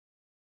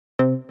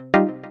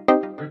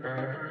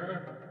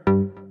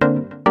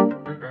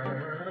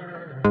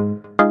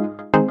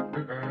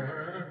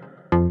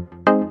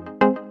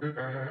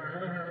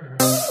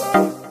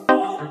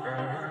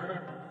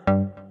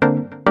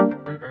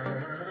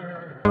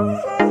ตอน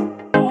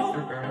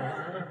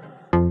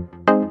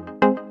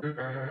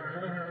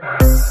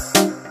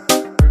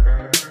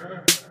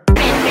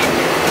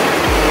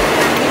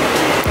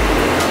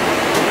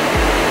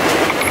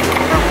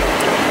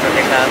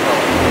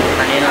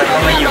นี้เราก็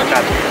มาอยู่กั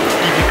บ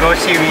พี่โก้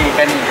ชีวี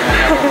กันอีกนะ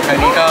ครับครั้ง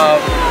นี้ก็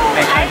เ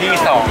ป็นครั้งที่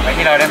2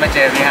ที่เราได้มาเจ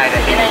อพี่ไฮแต่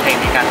ที่เพลง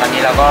นี้กันตอน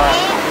นี้เราก็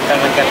ก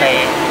ำลังจะไป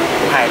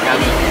ถ่ายท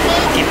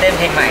ำกินเต้นเ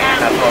พลงใหม่นะ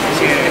ครับผม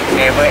ชื่อ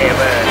Never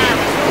Ever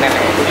นั่นแห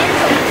ละ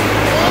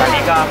ตอน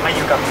นี้ก็มาอ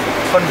ยู่กับ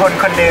ค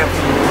นเดิม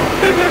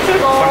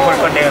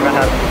คนเดิมนะค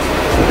รับ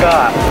ก็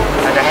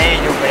เราจะให้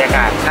ดูบรรยาก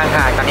าศข้างท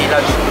างตอนนี้เรา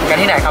กัน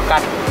ที่ไหนครับกั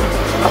น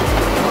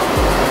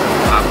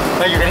เ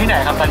ราอยู่กันที่ไหน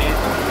ครับตอนนี้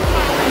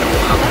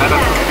แล้วก็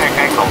ใก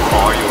ล้ๆเขาค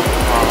ออยู่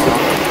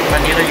ตอ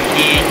นนี้เราอยู่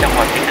ที่จังห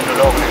วัดพิษณุ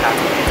โลกนะครับ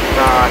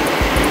ก็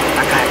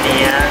อากาศดี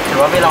นะถือ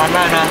ว่าไม่ร้อนม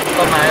ากนะ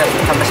ต้นไม้แบบ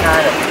ธรรมชา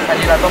ติแบบตอน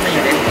นี้เราก็มาอ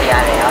ยู่ในอุทยา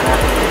นแล้วนะ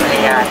อุท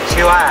ยาน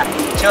ชื่อ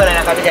อะไร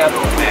นะครับพี่แจ๊บ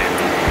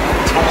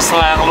ชุ่มแส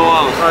ลงลว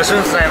งชุ่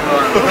มแสลงล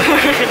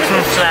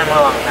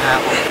วงนะครับ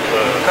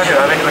ก็ถือ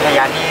ว่าเป็นอุทย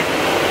านที่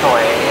สว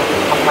ย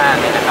มากๆ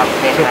เลยนะครับ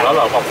ถึงแล้วเห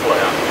รอความสวย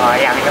อ่ะ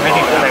อย่างนี้ก็ไม่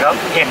ถึงแต่ก็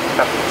เห็นแ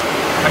บบ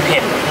มันเ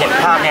ห็น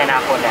ภาพในอนา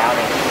คตแล้วเ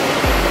ลย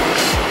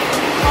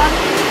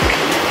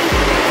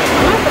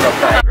ตลก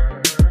ใจ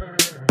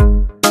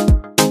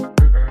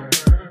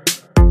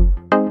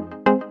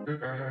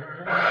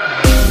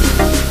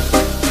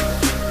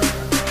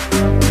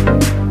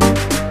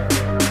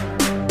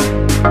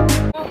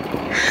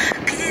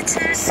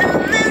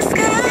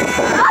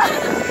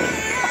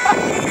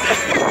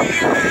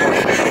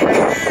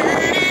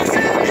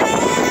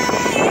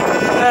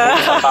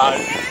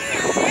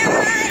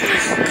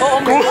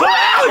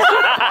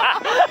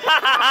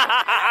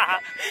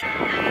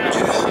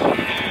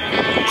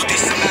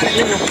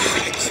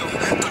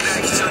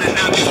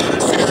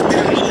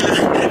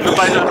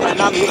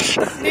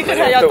นี่คือ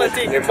ทายาทตัวจ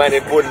ริงมาใน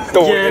บุญ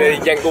ตู่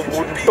ยังกู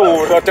บุญตู่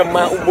เราจะม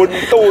าอุบุญ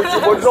ตู่อยู่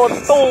บนรถ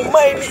ตู้ไ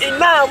ม่มีไอ้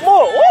หน้าโม่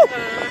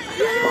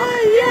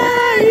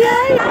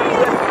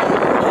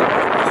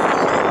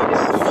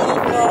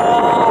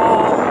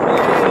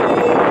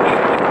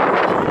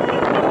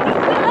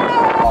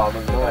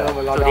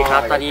สวัสดีครั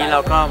บตอนนี้เรา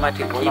ก็มา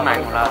ถึงที่หมาย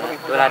ของเรา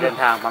เวลาเดิน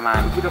ทางประมา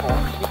ณ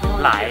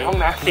หลาย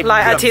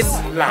อาทิตย์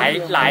ห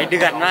ลายเดื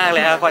อนมากเล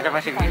ยครับกว่าจะม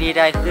าถึงที่นี่ไ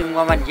ด้ซึ่ง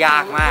ว่ามันยา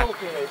กมาก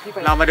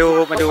เรามาดู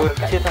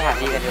ชื่อสถาน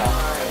ที่กันดีกว่า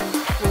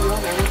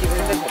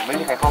ผมไม่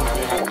มีใครเข้ามา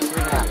ที่นี่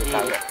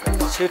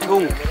ชื่อทุ่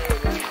ง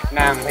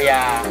นางพญ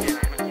า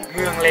เ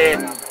มืองเลน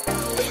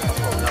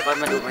แล้วก็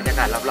มาดูบรรยาก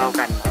าศรอบๆ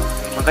กัน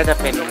มันก็จะ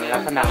เป็นลั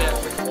กษณะ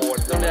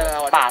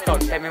ป่าสด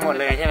เต็มไปหมด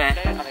เลยใช่ไหม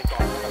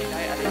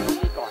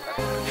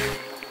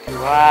ถือ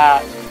ว่า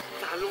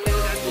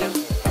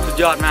สุด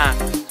ยอดมาก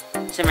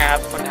ใช่ไหมครับ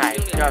คนถ่าย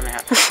สุดยอดไหมค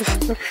รับ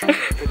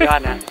สุดยอด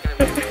นะ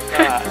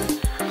ก็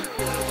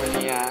วัน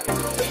นี้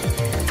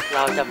เร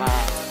าจะมา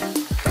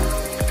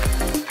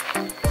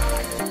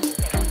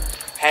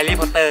แฮร์รี่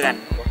พอตเตอร์กัน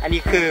อัน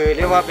นี้คือเ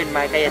รียกว่าเป็นไ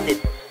ม้กายสิท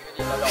ธิ์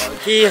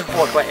ที่โห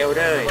ดกว่าเอลเ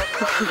ดอร์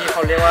ที่เข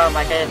าเรียกว่าไ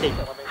ม้กายสิทธิ์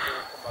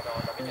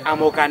อะ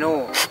โมกาโน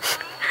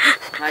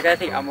ไม้กาย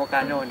สิทธิ์อะโมก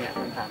าโนเนี่ย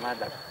มันสามารถ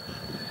แบบ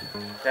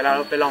เดี๋ยวเรา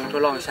ไปท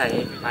ดลองใช้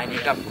ไม้นี้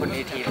กับคนใน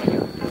ทีมกันอ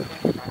ยู่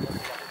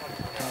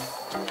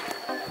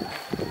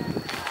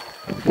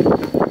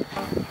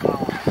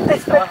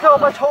สเปกโตร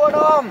มาโชว์น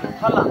ม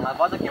ท่อนหลังมา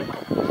บอสจะเ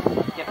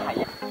ก็บไข่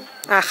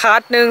คั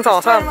ด1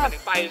 2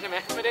 3ไปใช่ไหม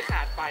ไม่ได้ข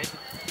าดไป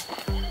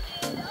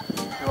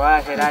ถือว่า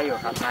ใช้ได้อยู่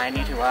ครับไม้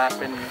นี้ถือว่า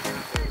เป็น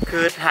คื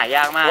อหาย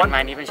ากมากไม้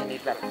นี้เป็นชนิด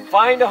แบบ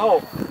Find the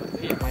hole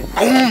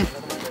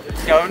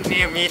เดี๋ยว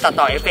นี่มีตัด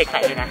ต่อเอฟเฟกต์ใ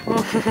ส่ด้วยนะ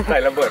ใส่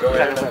ระเบิดด้วย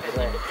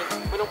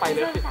ไม่ต้องไปเล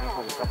ยผ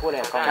มจะพูดอะไร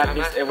ก็การ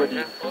ดิสเอเวอร์ดี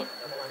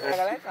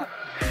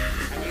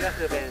อันนี้ก็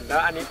คือเป็นแล้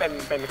วอันนี้เ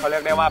ป็นเขาเรีย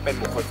กได้ว่าเป็น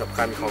บุคคลสำ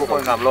คัญของส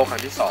งครามโลกครั้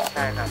งที่2ใ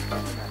ช่ครับ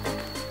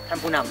ท่าน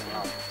ผู้นำของเร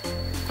า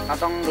เขา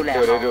ต้องดูแล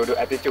ดู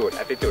attitude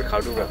เขา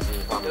ดูแบบมี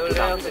ความผู้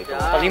น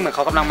ำตอนนี้เหมือนเข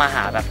ากำลังมาห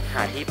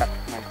าที่แบบ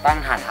ตั้ง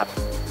ฐานทัพ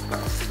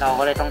เรา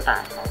ก็เลยต้องตา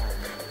มเขา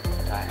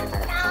ใช่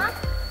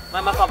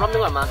มาซ้อมรอบนึ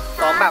งก่อนมา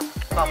ซ้อมแบบ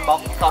ซ้อมบล็อก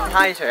ซ้อมไ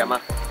ท่เฉยมา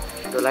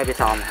โดนไล่ไป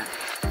ซ้อมฮะ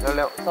เ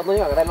ร็วซ้อมตัว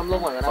นี้ก่อนก็ได้ล้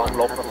มๆก่อนก็ได้ซ้อม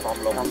ลบ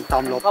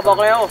เขาบอก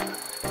เร็ว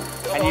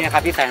อันนี้นะครั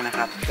บพี่แซงนะค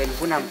รับเป็น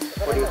ผู้น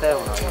ำโปรดิวเซอร์ข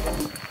องเรา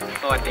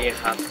สวัสดี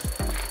ครับ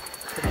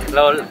เร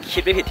าคิ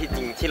ดไม่ผิดที่จ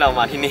ริงที่เราม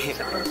าที่นี่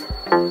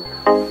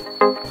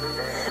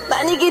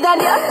많이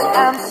기다려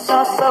I'm so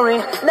sorry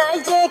나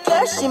이제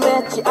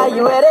결심했지 Are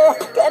you ready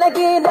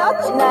끈하기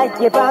넣지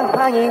나의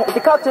방황이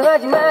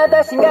걱정하지 마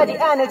다신 가지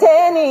않을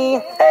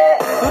테니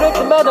부를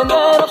때마다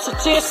난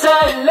없었지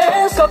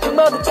Silence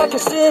걱정마다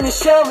착했으니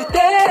Shall we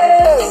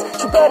dance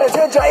출발해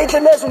진짜 이제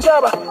내 손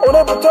잡아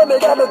오늘부터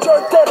내가 너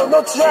절대로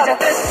놓지 않아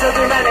시작됐어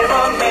둘만의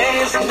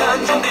romance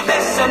넌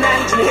준비됐어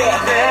난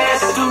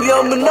준비됐어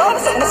두려움은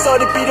없어 나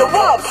소리 필요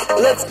없어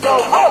Let's go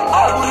up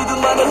우리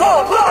둘만의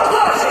love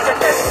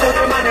시작됐어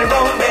둘만의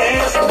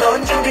romance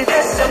넌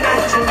준비됐어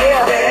난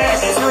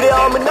준비됐어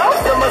두려움은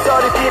없어 나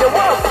소리 필요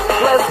없어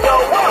Let's go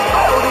up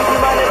우리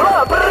둘만의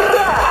love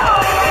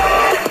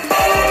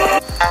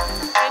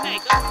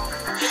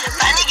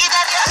많이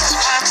기다렸어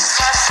I'm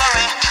so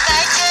sorry 나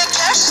이제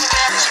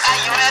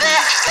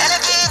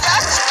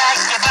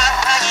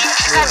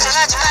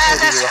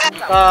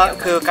ก็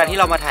คือการที่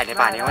เรามาถ่ายใน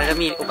ป่าเนี่ยมันจะ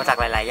มีอุปสรรค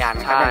หลายๆอย่าง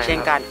นะครับอย่างเช่น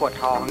การปวด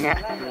ท้องเนี่ย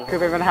คือ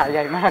เป็นปัญหาให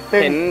ญ่มาก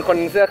เห็นคน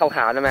เสื้อขา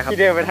วๆได้ไหมครับที่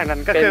เดินไปทางนั้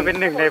นก็คือเป็น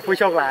หนึ่งในผู้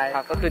โชคร้ายค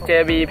รับก็คือ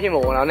JB พี่ห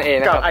มูเรานั่นเอง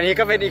นะครับอันนี้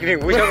ก็เป็นอีกหนึ่ง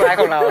ผู้โชคร้าย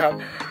ของเราครับ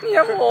เนี่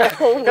ยโอ้โ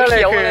หก็เลย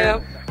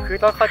คือ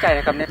ต้องเข้าใจน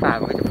ะครับในป่า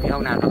มันก็จะมีห้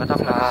องน้ำเราก็ต้อ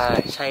ง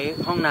ใช้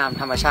ห้องน้ำ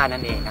ธรรมชาตินั่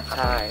นเองนะครับ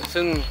ใช่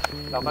ซึ่ง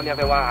เราก็เรียก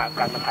ได้ว่า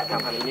การมาถ่ายท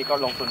ำครั้งนี้นี่ก็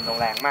ลงทุนลง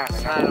แรงมากเล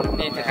ยนะ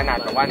นี่ถึงขนาด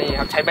แบบว่านี่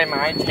ครับใช้ใบไ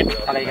ม้เช็ด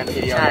อะไรกันที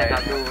เดียวใช่ครั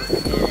บดู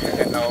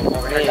เรา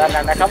ด้าน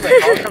นั้นนะครับเหมือน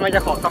เขาทำไมจ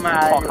ะขอเข้าม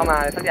า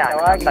สักอย่างแต่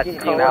ว่าจ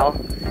ริงๆแล้ว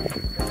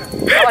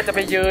ก็อาจจะไป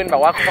ยืนแบ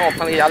บว่าสงบ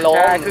สติอารม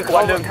ณ์คือกู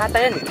ลืมท่าเ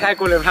ต้นใช่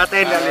กูลืมท่าเ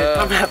ต้นเลย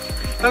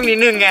ต้องนิด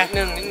นึงไง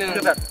นิดนึงคื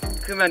อแบบ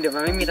คือมันเดี๋ยวมั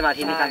นไม่มีสมา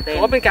ธิในการเต้นถื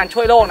อว่าเป็นการช่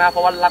วยโลกนะเพร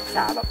าะว่ารักษ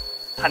าแบบ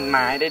พันไ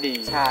ม้ได้ดี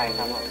ใช่ค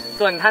รับ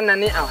ส่วนท่านนั้น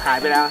นี่หาย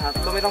ไปแล้วครับ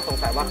ก็ไม่ต้องสง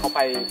สัยว่าเขาไป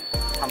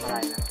ทำอะไร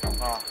นะ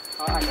เข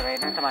าอาจจะไป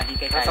นั่งสมาธิ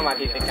ใกล้ๆสมา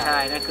ธิใกล้ๆใช่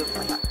นั่นคือ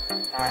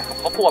ใช่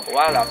เขาปวดบอก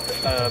ว่าแบบ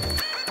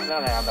เรื่อง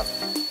อะไรแบบ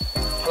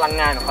พลัง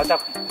งานของเขาจะ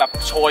แบบ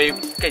โชย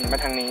เก่งมา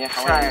ทางนี้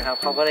ใช่ครับ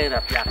เขาก็เลยแบ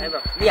บอยากให้แบ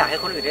บไม่อยากให้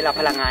คนอื่นได้รับ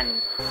พลังงาน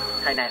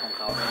ภายในของเ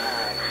ขา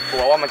กลั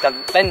วว่ามันจะ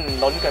เต้น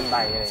ล้นเกินไป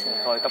อะไร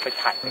เขาต้องไป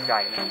ถ่ายไกล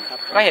ๆนะครับ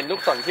ก็เห็นลู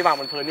กศรที่วาง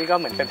บนพื้นนี่ก็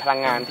เหมือนเป็นพลัง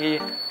งานที่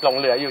หลง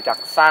เหลืออยู่จาก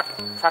ซา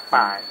ก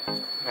ป่า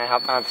นะครั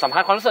บสัมภา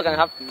ษณ์ความรู้สึกกัน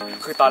ครับ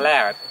คือตอนแรก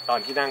ตอน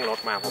ที่นั่งรถ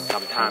มาผมจ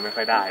ำท่าไม่ค่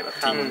อยได้แบบ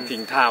ทิ้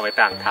งท่าไว้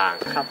กลางทาง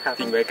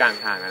ทิ้งไว้กลาง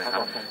ทางนะครั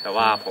บแต่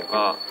ว่าผม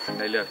ก็ไ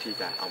ด้เลือกที่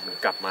จะเอามือ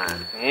กลับมา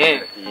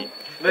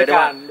ด้วยก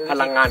ารพ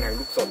ลังงานแห่ง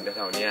ลูกศรแ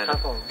ถวนี้ครับ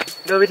ผม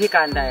ด้วยวิธีก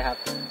ารใดครับ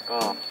ก็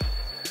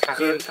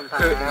คือ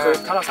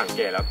ถ้าเราสังเก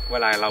ตแล้วเว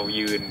ลาเรา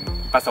ยืน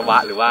ปัสสาวะ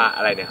หรือว่าอ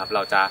ะไรเนี่ยครับเร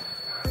าจะ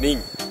นิ่ง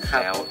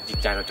แล้วจิต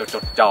ใจเราจ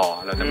ดจ่อ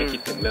เราจะไม่คิด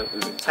ถึงเรื่อง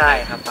อื่นใช่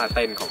ครับท่าเ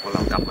ต้นของพวกเร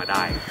ากลับมาไ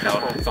ด้แล้ว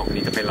สอง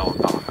นี้จะไปลอง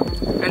ต่อครับ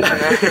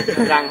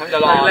ยังจะ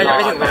รอเรายังไ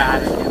ม่ถึงเวลา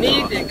นี่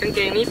กางเก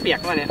งนี่เปียก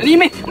มาเนี่ยอันนี้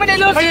ไม่ได้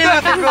เลือกด้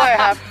วย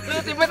ครับเลือ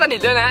กซิไม่สนิท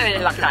ด้วยนะ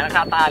หลักฐานค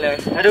าตาเลย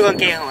แล้วดูกาง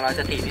เกงของเราจ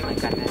ะสีไม่เหมือน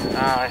กันนะ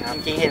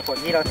จริงเหตุผล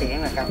ที่เราสีไม่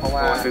เหมือนกันเพราะว่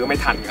าซื้อไม่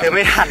ทัน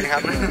ครั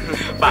บ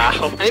เปล่า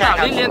อัน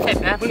นี้นี่เรียนเสร็จ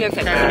นะเพิ่งเรียนเส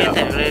ร็จ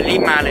เลยรี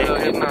บมาเลย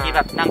คือเมื่อกี้แ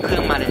บบนั่งเครื่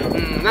องมาเลย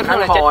นั่งเครื่อง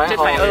เจ็ต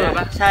ไฟ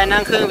ป่ะใช่นั่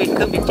งเครื่องบิน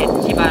เจ็ต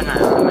ที่บ้านมา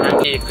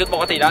คือป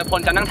กติแล้วพ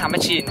ลจะนั่งทำแม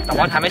ชชีนแต่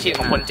ว่าทำแมชชีนข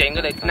องพลเจ๊ง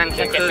ก็เลยนั่งเค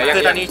รื่องเจ็ตคื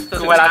อตอนนี้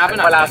คือเว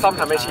ลาซ่อม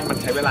ทำแมชชีนมัน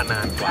ใช้เวลานา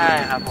นกว่าใช่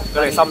ครับผมก็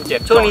เลยซ่อมเจ็ต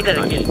ช่วงนี้เศรษฐ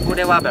กิจพูดไ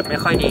ด้ว่าแบบไม่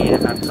ค่อยดีน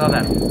ะครับก็แบ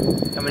บ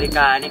อเมริก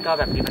านี่ก็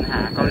แบบมีปัญหา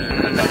เกาหลี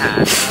มีปัญหา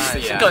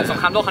เกิดสง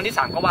ครามโลกครั้งที่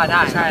3ก็ว่าไ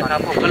ด้ใช่ครับ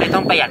ผมก็เลยต้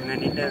องประหยัดเงิน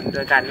นิดนึงโด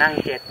ยการนั่ง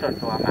เจ็ตส่วน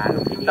ตัวมาล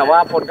งที่นี่แต่ว่า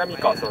พลก็มี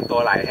เกาะส่วนตัว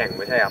หลายแห่งไ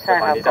ม่ใช่ครับ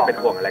ตอนนี้จะเป็น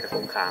ห่วงอะไรกับส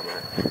งคราม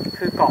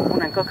คือเกาะพวก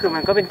นั้นก็คือมั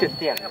นก็เป็นจุดเ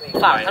สี่ยง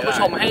ฝากท่านผู้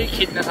ชมให้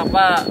คิดนะครับ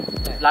ว่า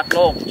รักโล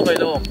กช่วย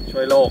โ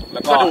ลกแล้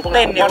วก็เ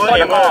ต้นเนี่ย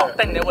เ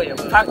ต้นเนี่ย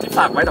ภาคที่ฝ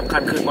ากไว้สำคั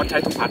ญคืองดใช้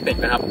ถุงพลาสติก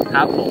นะครับค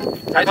รับผม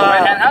ใช้ถุง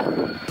แทนครับ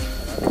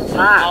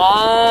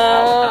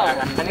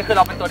อันนี้คือเ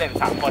ราเป็นตัวเด่น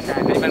3คนนะ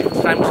อันนี้เป็น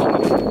แฟนผู้ชม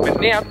เป็น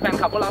นี่ครับแฟน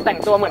คลับพวกเราแต่ง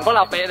ตัวเหมือนพวกเ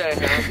ราเป๊ะเลย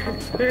นะ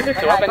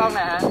ถือว่าเป็น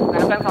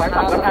แฟนคลับแล้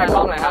วถ่ายกล้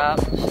องหน่อยครับ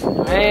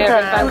นี่เ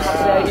ป็นแฟนคลับ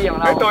เซียของ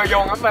เราเป็นตัวย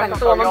งครับแต่ง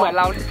ตัวมาเหมือน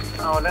เรา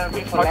เริ่ม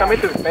ที่เขาจะไม่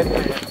ตื่นเต้น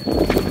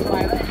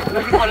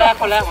คนแรก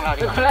ของเรา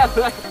คนแรกเ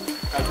พื่อน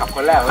ค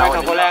นแรก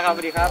ครับส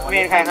วัสดีครับเม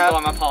นใครครับตั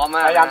วมาพร้อมม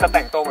ากพยายามจะแ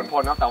ต่งตัวเหมือนพ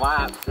ลครับแต่ว่า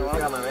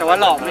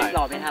หล่อไ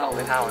ม่เ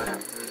ท่านะ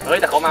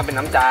แต่เขามาเป็น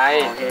น้ำใจ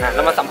เร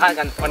ามาสัมภาษณ์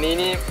กันวันนี้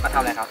นี่มาทำ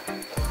อะไรครับ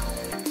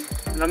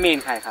แล้วเมน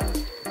ใครครับ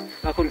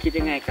แล้วคุณคิด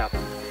ยังไงกับ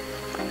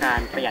การ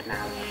ประหยัดน้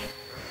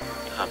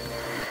ำครับ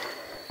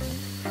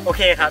โอเ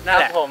คครับนั่น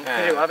แหละผม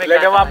ถือว่าเรียก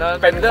ได้ว่า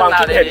เป็นความ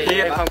คิดเห็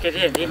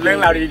นที่เรื่อง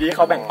ราวดีๆเข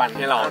าแบ่งปันใ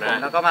ห้เรานะ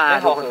แล้วก็มา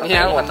นี่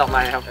คนต่อม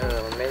าครับ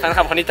ท่านค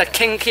รับคนนี้จะเค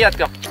ร่งเครียด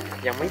กับ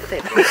ยังไม่เสร็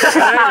จ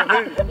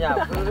อย่า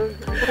เพิ่ง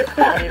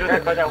นี่รู้สึ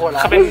กเขาจะโหดร้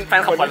ายเขาเป็นแฟ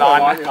นขับหัวร้อน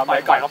ไป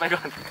ก่อน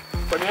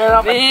คนนี้เร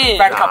าเป็น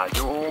แฟนขับ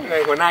ใน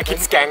หัวหน้าคิด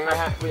แก๊งนะ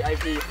ฮะ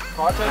VIP ข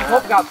อเชิญพ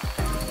บกับ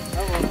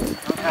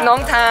น้อง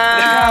ทา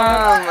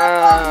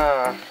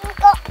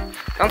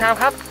ม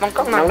ครับน้องก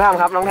ล้องมาน้องทาม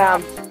ครับน้องทาม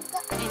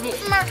นี่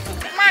ม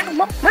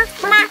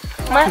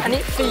าอัน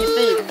นี้สี่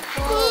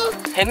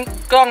เห็น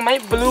กล้องไหม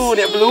บลูเ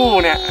นี่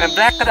ยแบ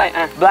ล็กก็ได้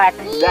อ่ะ black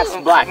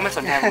ไม่ส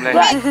นใจผมเลย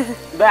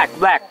black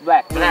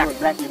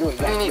อยู่นู่น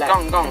นี่กล้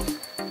อง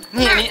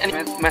นี่อันนี้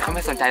มันเขาไ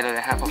ม่สนใจเลย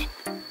นะครับผม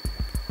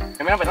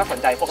ไม่ต้องสน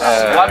ใจพวกเรา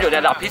ว่าอยู่ใน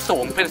ระดับที่สู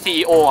งเป็น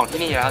CEO ของที่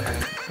นี่แล้ว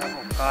ผ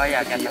มก็อย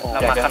ากจะเร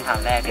ามาคำถาม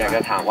แรกอยากจ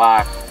ะถามว่า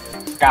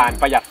การ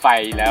ประหยัดไฟ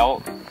แล้ว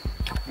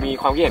มี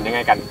ความคิดเห็นยังไง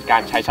กันกา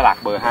รใช้ฉลาก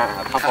เบอร์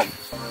5ครับผม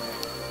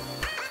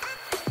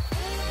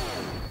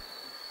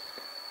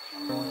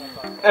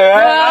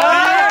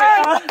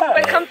เ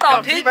ป็นคำตอบ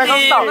ที่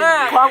ดีมา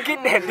กความคิด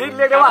เห็นที่เ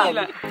รียกได้ว่า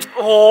โ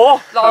อ้โห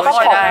เรา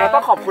ต้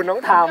องขอบคุณน้อ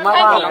งทามมาก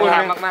ขอบคุณ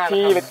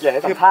ที่เป็นเกียรติใ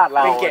ห้สัมภาษณ์เร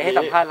า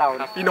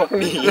พี่นก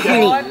หนี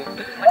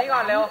มานี่ก่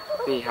อนเร็ว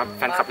นี่ครับแ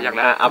ฟนคลับอยาก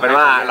นะเอาเป็น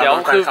ว่าเดี๋ยว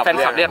คือแฟน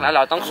คลับเรียกแล้วเร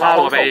าต้องขอ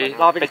ตัว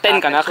ไปเต้น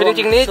กันนะคือจ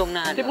ริงๆนี่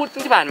ที่พูด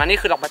ที่ผ่านมานี่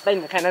คือเรามาเต้น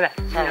แค่นั้นแหละ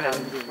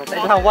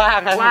ว่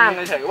าง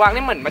เฉยๆว่าง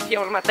นี่เหมือนมาเที่ย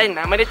วแล้วมาเต้น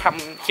นะไม่ได้ท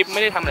ำคลิปไ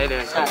ม่ได้ทำอะไรเล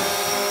ย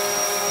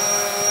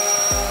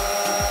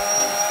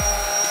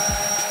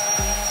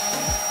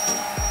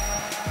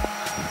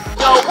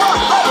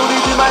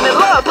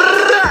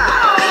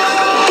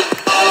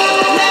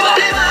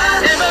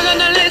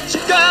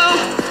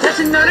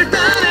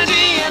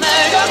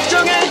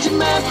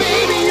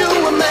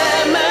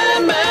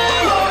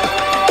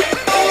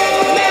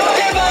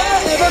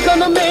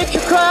make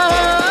you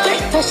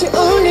cry 다시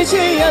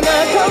울리지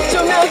않아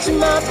걱정하지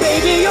마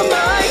baby you're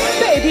mine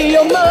baby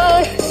you're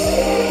mine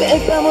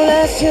매일 밤을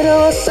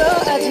안쓰러웠어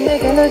아직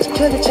내가 널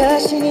지켜줄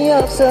자신이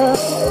없어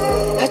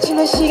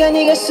하지만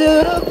시간이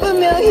갈수록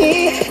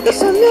분명히 너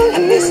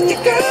선명한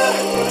mystic girl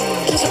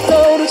계속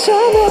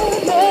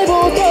떠오르잖아 날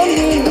보던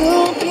네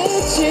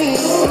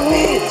눈빛이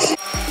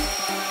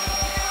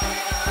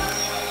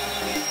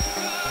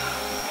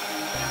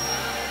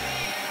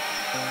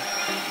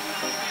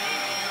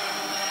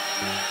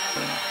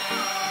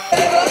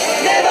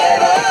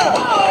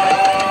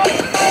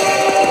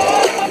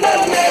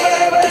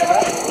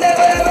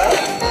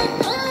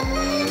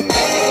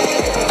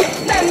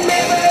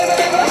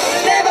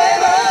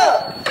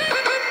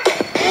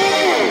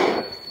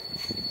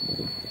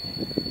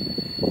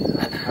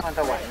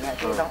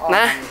น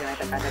ะ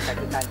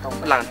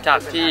หลังจาก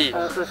ที่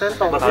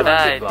เราไ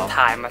ด้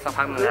ถ่ายมาสัก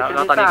พักนึงแ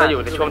ล้วตอนนี้ก็อ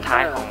ยู่ในช่วงท้า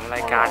ยของร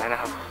ายการแล้วนะ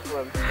ครับ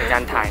ในกา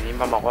รถ่ายนี้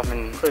มาบอกว่ามัน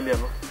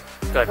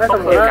เกิด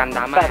เหตุการณ์ด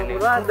ราม่าหนึ่ง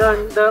ว่า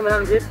เดินไปท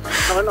างทิศ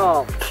ตะวันออ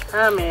ก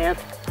5 เมตร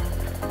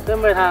เดิน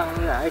ไปทางเ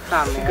หนืออีก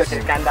3 เมตรเกิดเห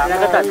ตุการณ์ดราม่า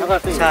ก็จัดเท่ากั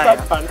บ4ใช่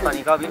ตอน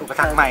นี้ก็มีอุป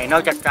สรรคใหม่นอ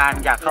กจากการ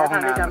อยากเข้าห้อ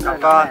งน้ำแล้ว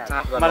ก็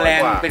แมล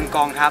งเป็นก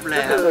องทัพเล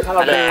ย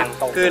แมลง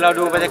คือเรา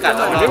ดูบรรยากาศ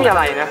ไม่มีอะ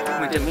ไรนะเห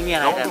มือนจะไม่มีอะ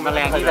ไรแต่แมล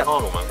งที่แบบ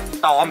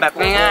ตอมแบบ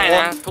ง่ายๆน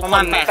ะประมา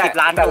ณ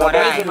80 ล้านตัวไ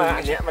ด้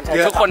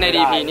ทุกคนใน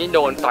DP นี่โด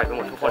นต่อยไปห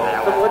มดทุกคนแล้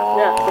ว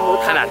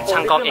ขนาดช่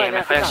างกล้องเองน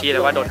ะเขายังชี้เล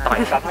ยว่าโดนต่อย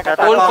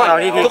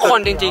ทุกคน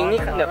จริงๆนี่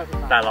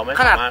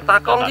ขนาดตา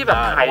กล้องที่แบบ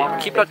ถ่าย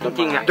คลิปเราจ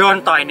ริงๆอ่ะโดน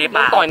ต่อยใน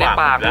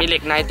ปากมีเหล็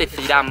กในติด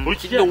สีด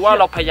ำคิดดูว่า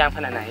เราพยายามข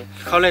นาดไหน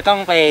เขาเลยต้อง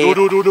ไป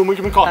ดูมึงจ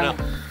ะเป็นเกาะเนี่ย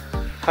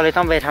เขาเลย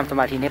ต้องไปทำส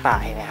มาธิในป่า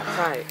ใช่ไหมครับใ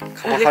ช่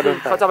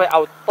เขาจะไปเอา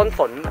ต้นส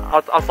น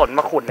เอาสน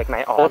มาขุดเหล็กใน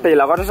ออกปกติ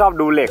เราก็จะชอบ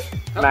ดูเหล็ก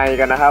ใน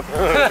กันนะครับ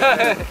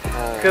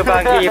คือบา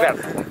งทีแบบ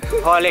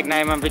พอเหล็กใน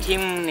มันไปทิ่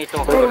มในตั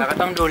วคนเราก็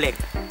ต้องดูเหล็ก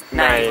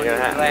ใน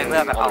เพื่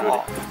อแบบเอาอ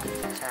อก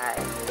ใช่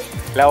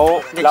แล้ว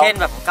เช่น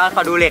แบบการข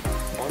อดูเหล็ก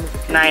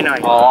ในหน่อย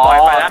ปล่อย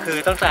ไปแล้วคือ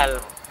ตั้งแต่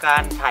กา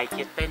รถ่ายค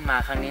ลิปเต้นมา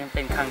ครั้งนี้เ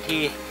ป็นครั้ง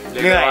ที่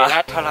เหนื่อยและ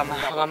ทร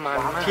มาน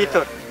ที่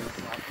สุด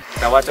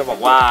แต่ว่าจะบอ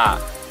กว่า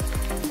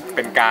เ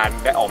ป็นการ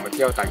ได้ออกมาเ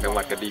ที่ยวต่างจังห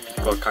วัดกับดีพี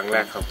โกดครั้งแร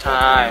กครับใ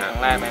ช่ครั้ง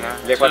แรกเลยนะ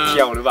เรียกว่าเ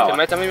ที่ยวหรือเปล่าถึง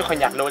แม้จะไม่มีคน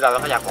อยากรู้แต่เรา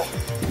ก็อยากบอก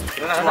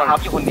นะครับ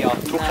อยู่คนเดียว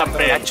ทุกแคมเ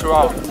ปญ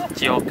natural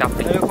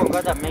geographic ทุกคนก็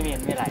จะไม่มีอ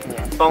ะไร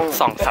ต้อง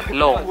ส่องสัตว์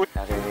โลกแ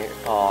ล้วทีนี้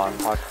พอ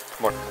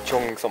หมดช่ว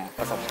งผ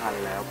สมพัน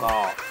ธุ์แล้วก็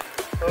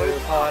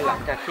พอหลัง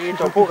จากที่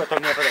ตัวผู้กับตัว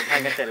เมียผสมพัน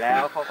ธุ์กันเสร็จแล้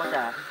วเขาก็จ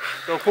ะ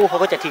ตัวผู้เขา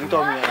ก็จะทิ้งตั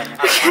วเมีย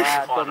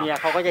ตัวเมีย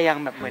เขาก็จะยัง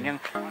แบบเหมือนยัง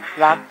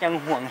รักยัง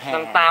ห่วงแหน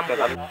ตามตัวใ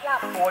หญ่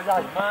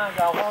มาก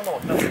ยาวข้าวหนด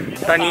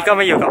ตอนนี้ก็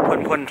มาอยู่กับ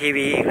พลที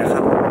วีอีกแล้วค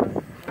รับ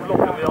ลง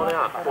อย่างเดียวเลย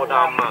อ่ะตัวด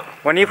ำอ่ะ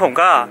วันนี้ผม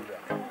ก็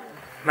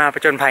มาผ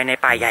จญภัยใน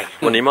ป่าใหญ่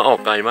วันนี้มาออก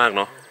ไกลมากเ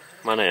นาะ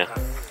มาไหนอ่ะ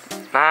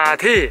มา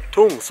ที่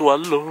ทุ่งสวน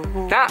ลุง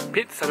นะ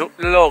พิษณุ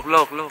โลก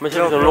ไม่ใช่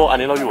พิษณุโลกอัน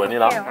นี้เราอยู่อันนี้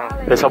แล้ว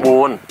เพชรบู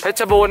ร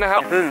ณ์นะครั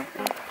บ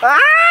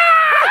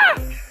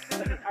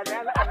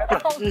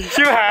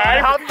ชิบหาย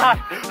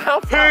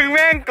พึ่งแ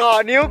ม่งก่อ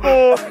นิ้วกู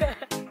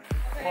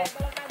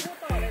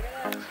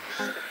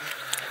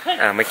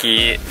เมื่อกี้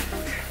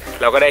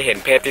เราก็ได้เห็น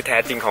เพศที่แท้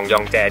จริงของย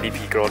องแจดี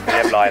พีโกรธเ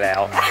รียบร้อยแล้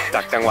วจ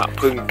ากจังหวะ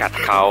พึ่งกัด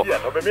เขาเดี๋ย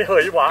วเราไม่เฮ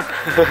ยวะ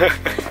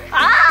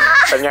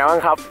เป็นไงบ้าง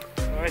ครับ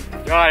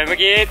ย่อยเมื่อ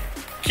กี้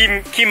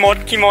ขี้ม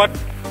ด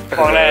ข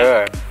องเลย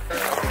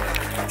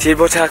ฉีดโ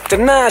บท็อกซ์จ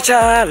นหน้าช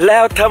าแล้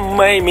วทำไ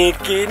มไม่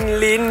กิน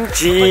ลิ้น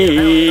จี่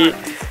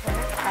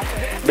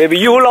Baby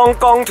you long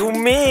gone to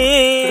me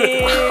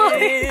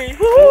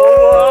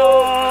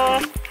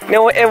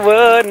Never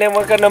ever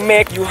never gonna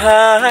make you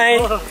high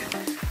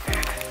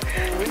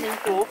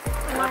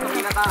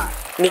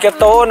นี่ก็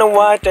โตนะ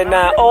ว่าจะน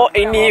าโอ้ไ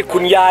อ้นี่คุ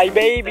ณยาย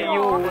Baby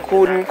you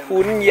คุ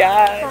ณยา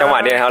ยจังหวะ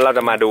นี้ครับเราจ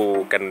ะมาดู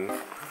กัน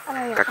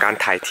กับการ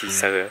ถ่ายทีเ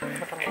ซอร์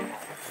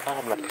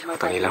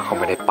ตอนนี้เราเข้า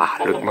มาในป่า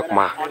ลึก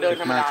มากๆลึ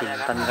กมากจริง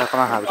ตอนนี้เราก็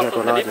มาหาวิธีตั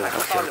วรอดอ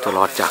ยู่ตัวร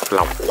อดจากเห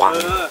ล่าควาง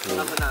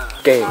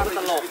เก่ง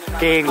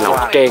เรา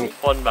เก่ง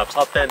คนแบบช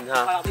อบเต้นใช่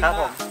ไหมครับ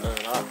ผม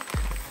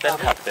เต้น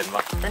แท็บเต้นป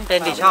ะเต้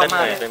นดิชอบม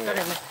าก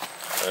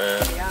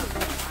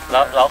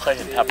แล้วเคยเ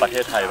ห็นแท็บประเท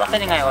ศไทยปะเต้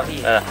นยังไงวะพี่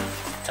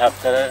แท็บ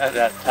ก็เต้เขาจ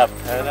ะ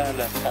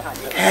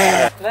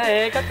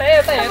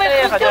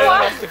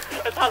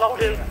ถ้าเรา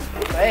เห็น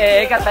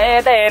ก็เ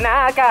ต้นา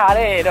กาเล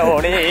โด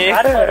นี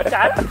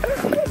จัด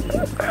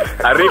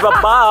Arriba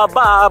ba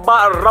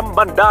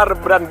rambandar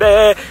brande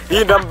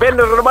inam ben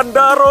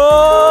rambandaro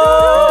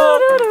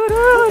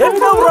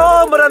Hendaro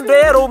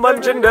brandero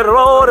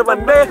manjendero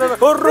bande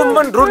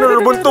ruman run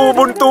buntu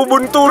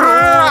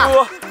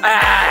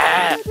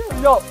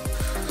โย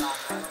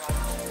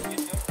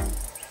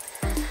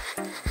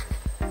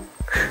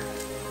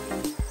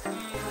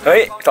เฮ้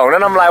ยสองนั้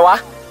นทำอะไรวะ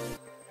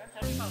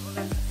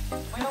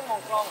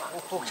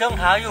ผูกเชือก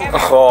เท้าอยู่โอ้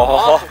โห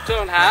เชือ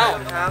กเท้า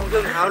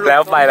แล้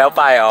วไ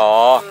ปอ๋อ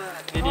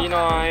ดีห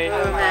น่อย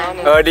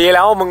ดีแ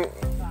ล้วมึง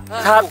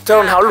ถ้าเชือ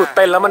กเท้าหลุดเ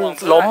ต้นแล้วมัน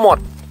ล้มหมด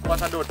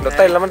เ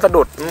ต้นแล้วมันสะ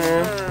ดุด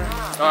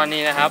ก็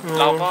นี่นะครับ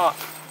เราก็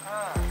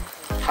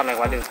ทำอะไร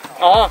วะลืม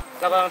อ๋อ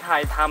เรากำลังถ่า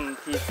ยท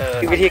ำทีเซอร์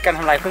วิธีการท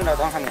ำลายผึ้งเรา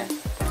ต้องทำไง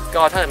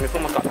ก็ถ้าเกิดมีพึ่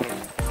งมาเกาะตรงนี้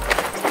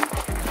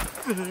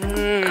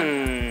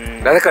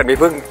แล้วถ้าเกิดมี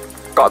พึ่ง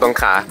เกาะตรง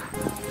ขา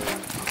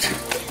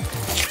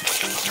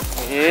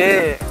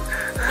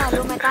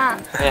รู้ไหมต้า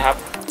นี่ครับ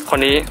คน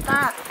นี้ ต้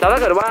าแล้วถ้า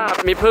เกิดว่า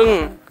มีพึ่ง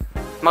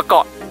มาเก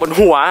าะบน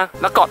หัว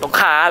แล้วเกาะตรง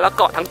ขาแล้ว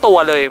เกาะทั้งตัว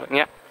เลยแบบเ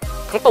นี้ย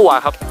ทั้งตัว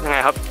ครับยังไง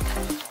ครับ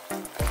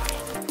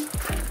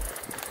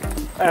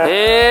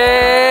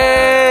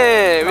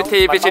วิธี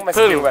พิชิต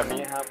พึ่งแบบ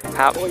นี้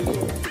ครับ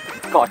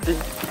เกาะจริง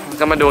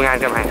ก็มาดูงาน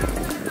กันไหม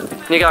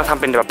นี่ก็ท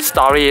ำเป็นแบบสต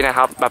อรี่นะค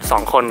รับแบบ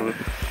2คน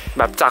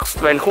แบบจาก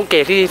เป็นคู่เก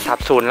ย์ที่สับ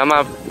สนแล้ว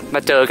ม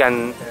าเจอกัน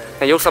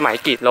ในยุคสมัย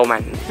กรีกโรมั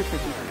น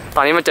ต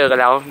อนนี้มาเจอกัน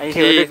แล้ว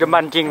ที่ดึกดำบร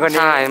รพ์จริงคนนี้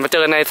ใช่มาเจ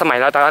อในสมัย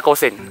รัตนโก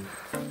สินทร์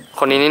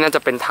คนนี้นี่น่าจะ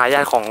เป็นทาย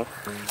าทของ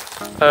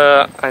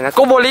อะไรนะโก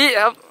โบริ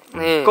ครับ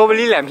นี่โกโบ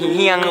ริแหลมเ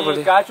ฮียง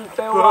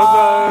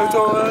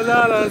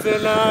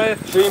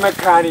ชิมา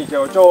คานิโจ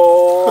โจ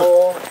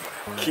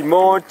คิโม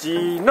จิ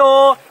โน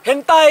เห็น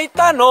ไตต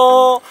าโน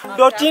โ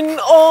ดจิน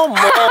โอโม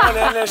เน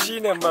เนชิ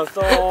เนมาโซ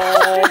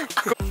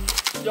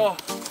โย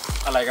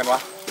อะไรกันวะ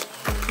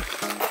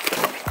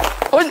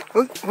เฮ้ย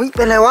เ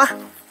ป็นไรวะ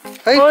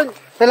เฮ้ย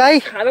เป็นไร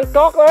ขาตั้ง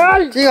ก๊อกเล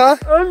ยจริงเหรอ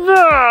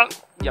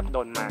เหยียบโด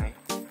นไม้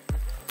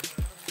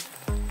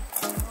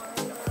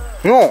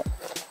โง่